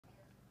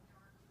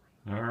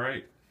All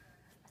right,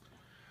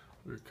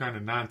 what kind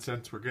of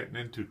nonsense we're getting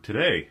into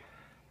today.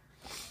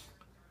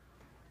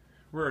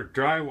 We're a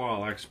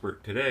drywall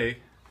expert today.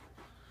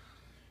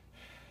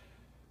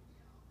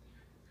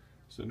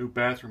 It's a new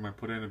bathroom I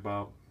put in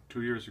about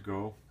 2 years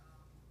ago.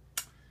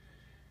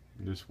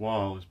 And this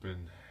wall has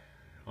been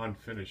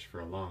unfinished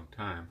for a long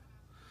time.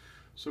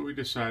 So we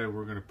decided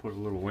we're going to put a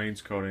little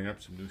wainscoting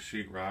up, some new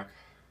sheetrock.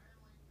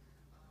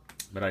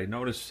 But I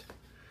noticed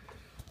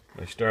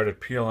I started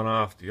peeling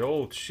off the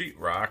old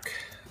sheetrock.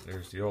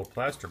 There's the old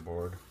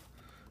plasterboard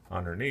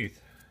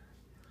underneath.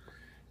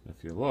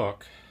 If you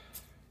look,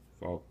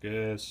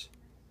 focus,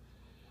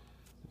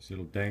 these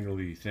little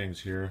dangly things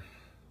here.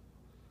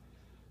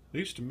 They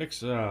used to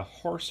mix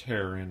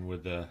horsehair in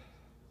with the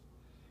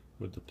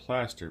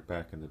plaster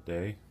back in the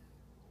day.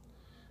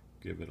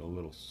 Give it a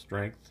little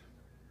strength,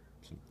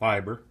 some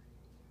fiber,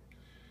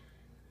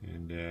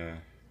 and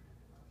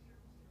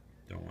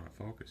don't want to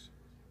focus.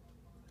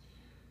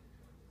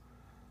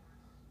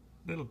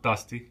 A little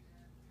dusty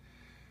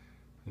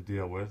to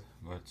deal with,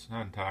 but it's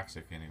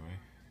non-toxic anyway.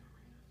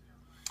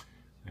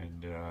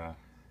 And I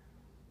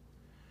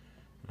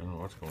don't know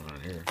what's going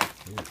on here.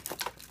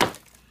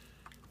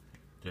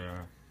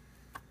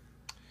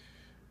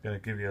 Gonna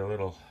give you a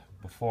little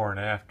before and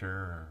after,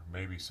 or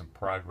maybe some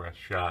progress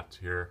shots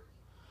here.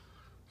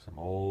 Some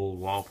old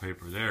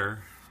wallpaper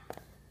there.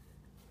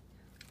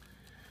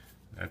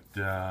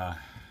 That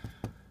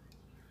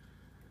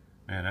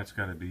man, that's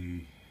got to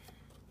be.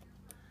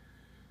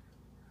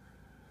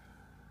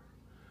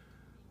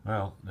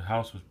 Well, the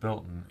house was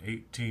built in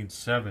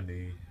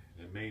 1870.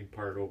 The main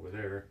part over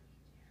there,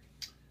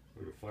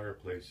 where the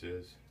fireplace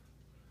is,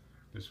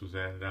 this was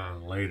added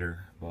on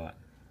later, but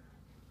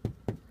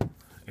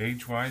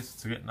age-wise,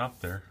 it's getting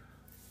up there.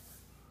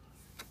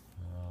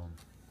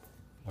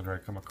 Whether I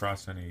come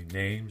across any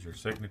names or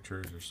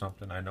signatures or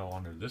something, I know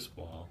under this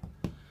wall,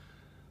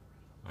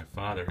 my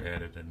father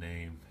added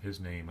his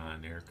name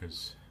on there,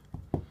 because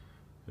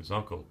his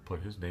uncle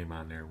put his name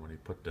on there when he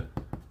put the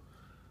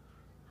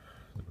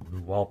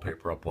new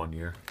wallpaper up one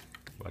year.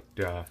 But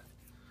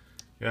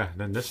yeah,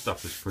 then this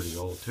stuff is pretty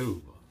old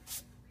too.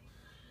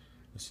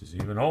 This is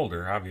even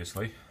older,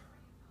 obviously.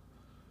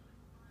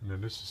 And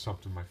then this is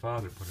something my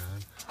father put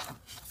on.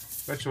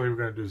 Eventually we're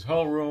going to do this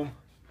whole room,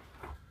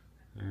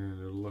 and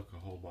it'll look a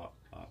whole lot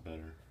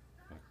better.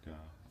 But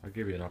I'll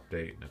give you an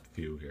update in a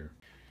few here.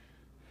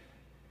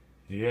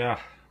 Yeah,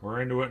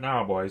 we're into it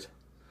now, boys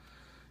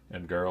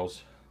and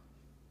girls.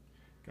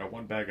 Got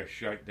one bag of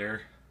shite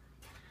there.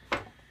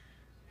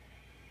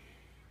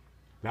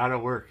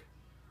 That'll work.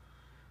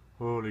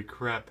 Holy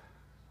crap.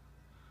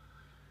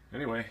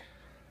 Anyway,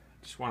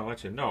 just want to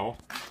let you know,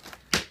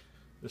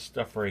 this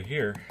stuff right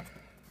here,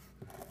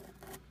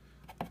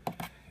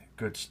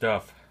 good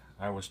stuff.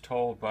 I was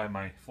told by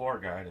my floor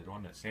guy, the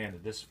one that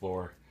sanded this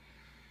floor,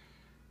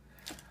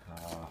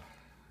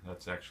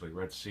 that's actually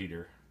red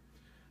cedar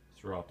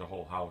throughout the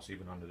whole house,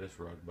 even under this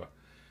rug, but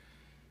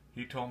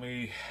he told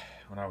me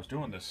when I was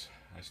doing this,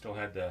 I still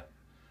had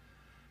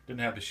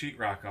didn't have the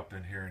sheetrock up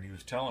in here, and he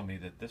was telling me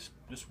that this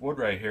wood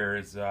right here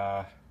is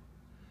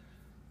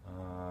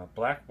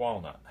black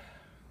walnut,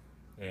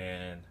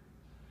 and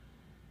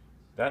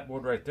that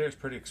wood right there is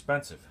pretty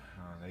expensive.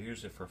 They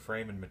used it for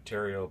framing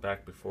material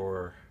back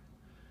before,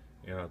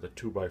 you know, the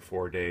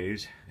 2x4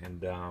 days,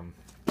 and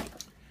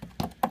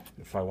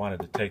if I wanted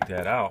to take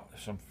that out,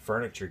 some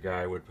furniture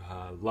guy would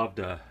love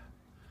to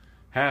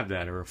have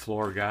that, or a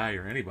floor guy,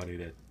 or anybody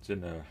that's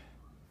in the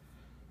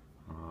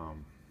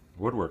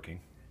woodworking,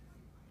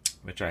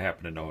 which I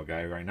happen to know a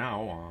guy right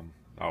now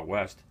out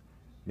west,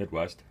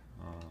 Midwest.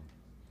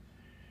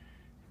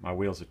 My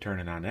wheels are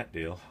turning on that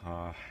deal,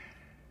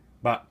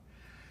 but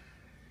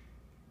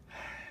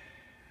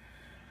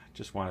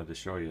just wanted to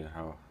show you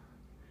how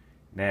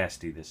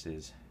nasty this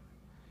is.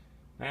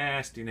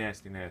 Nasty,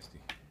 nasty, nasty.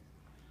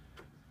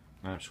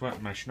 I'm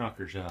sweating my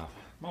schnuckers off.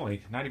 I'm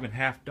only not even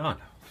half done.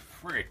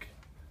 Frick.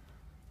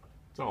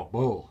 It's all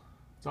bull.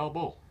 It's all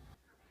bull.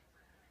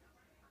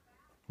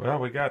 Well,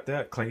 we got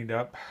that cleaned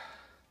up.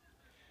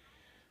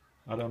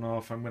 I don't know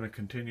if I'm going to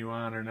continue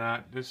on or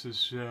not. This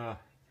is, you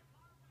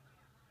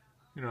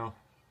know,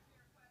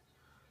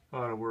 a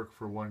lot of work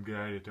for one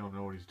guy that don't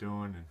know what he's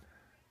doing, and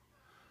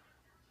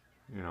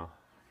you know,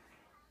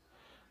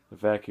 the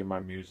vacuum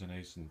I'm using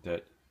isn't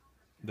that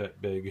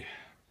big.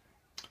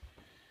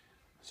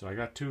 So I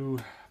got 2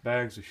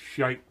 bags of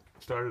shite.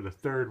 Started a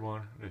third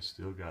one. I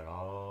still got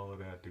all of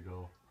that to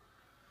go.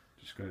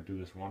 Just gonna do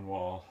this one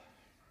wall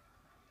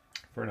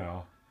for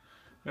now.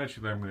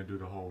 Eventually I'm gonna do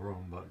the whole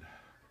room, but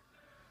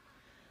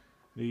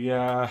the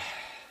I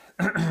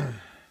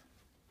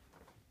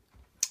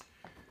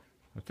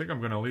think I'm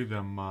gonna leave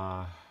them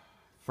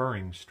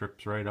furring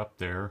strips right up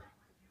there.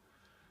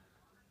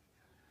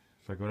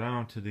 If I go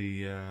down to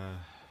the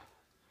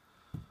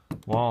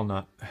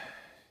walnut, I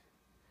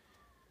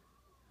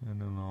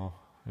don't know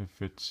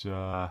if it's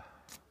in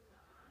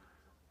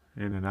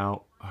and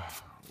out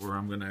where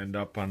I'm going to end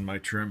up on my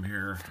trim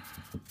here,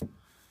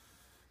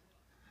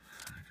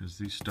 because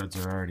these studs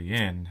are already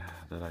in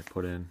that I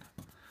put in.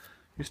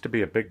 Used to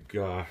be a big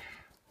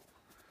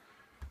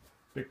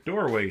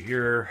doorway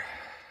here,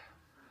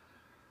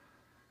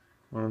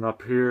 running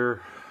up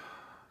here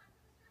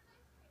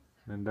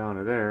and down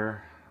to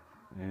there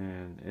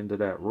and into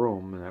that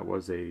room, and that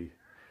was a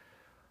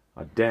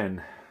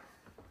den.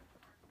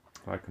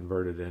 I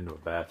converted it into a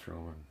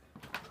bathroom and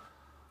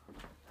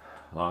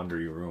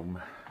laundry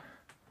room,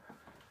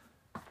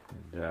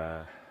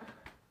 and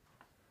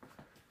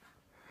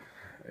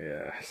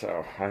yeah,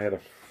 so I had to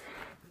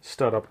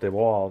stud up the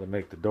wall to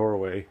make the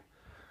doorway,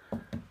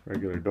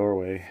 regular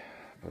doorway,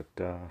 but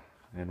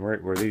and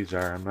right where these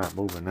are, I'm not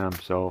moving them,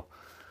 so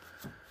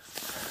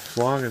as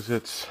long as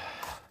it's,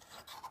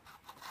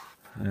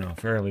 you know,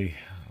 fairly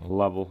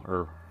level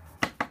or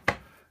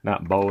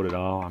not bowed at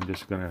all, I'm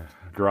just gonna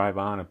drive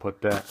on and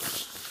put that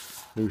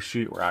new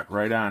sheetrock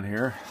right on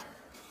here.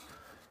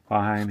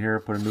 Behind here,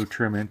 put a new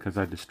trim in because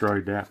I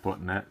destroyed that,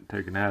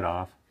 taking that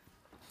off.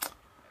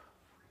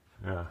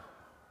 Yeah.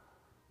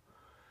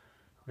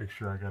 Make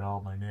sure I got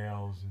all my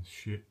nails and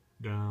shit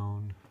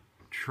down.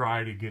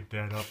 Try to get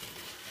that up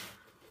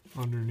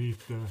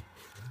underneath the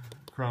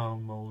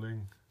crown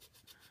molding,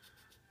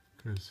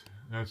 because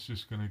that's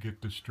just going to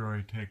get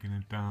destroyed taking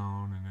it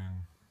down and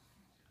then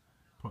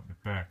putting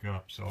it back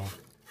up. So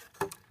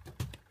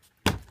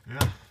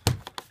yeah,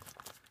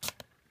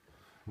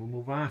 we'll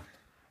move on.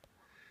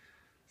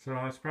 So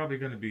that's probably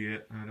going to be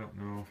it. I don't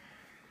know.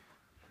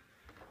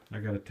 I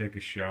got to take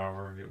a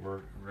shower and get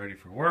ready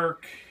for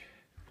work,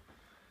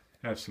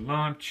 have some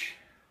lunch.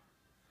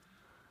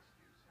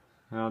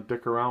 I'll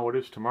dick around with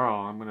this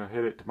tomorrow. I'm going to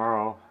hit it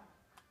tomorrow,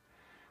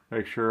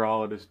 make sure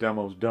all of this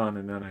demo's done,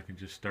 and then I can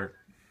just start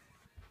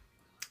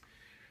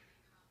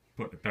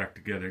putting it back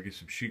together. Get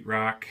some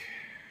sheetrock.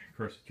 Of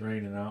course, it's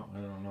raining out.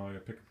 I don't know. I gotta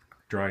pick a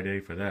dry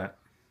day for that.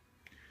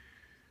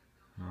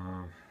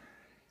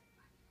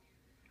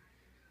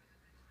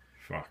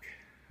 Fuck.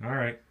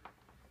 Alright.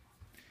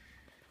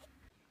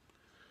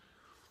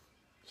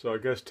 So I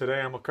guess today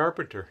I'm a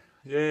carpenter.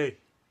 Yay.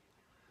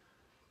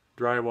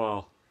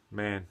 Drywall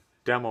man.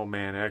 Demo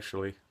man,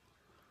 actually.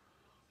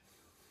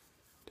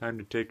 Time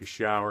to take a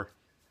shower.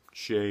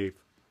 Shave.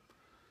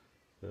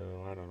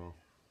 So, I don't know.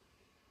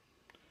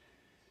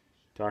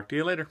 Talk to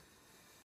you later.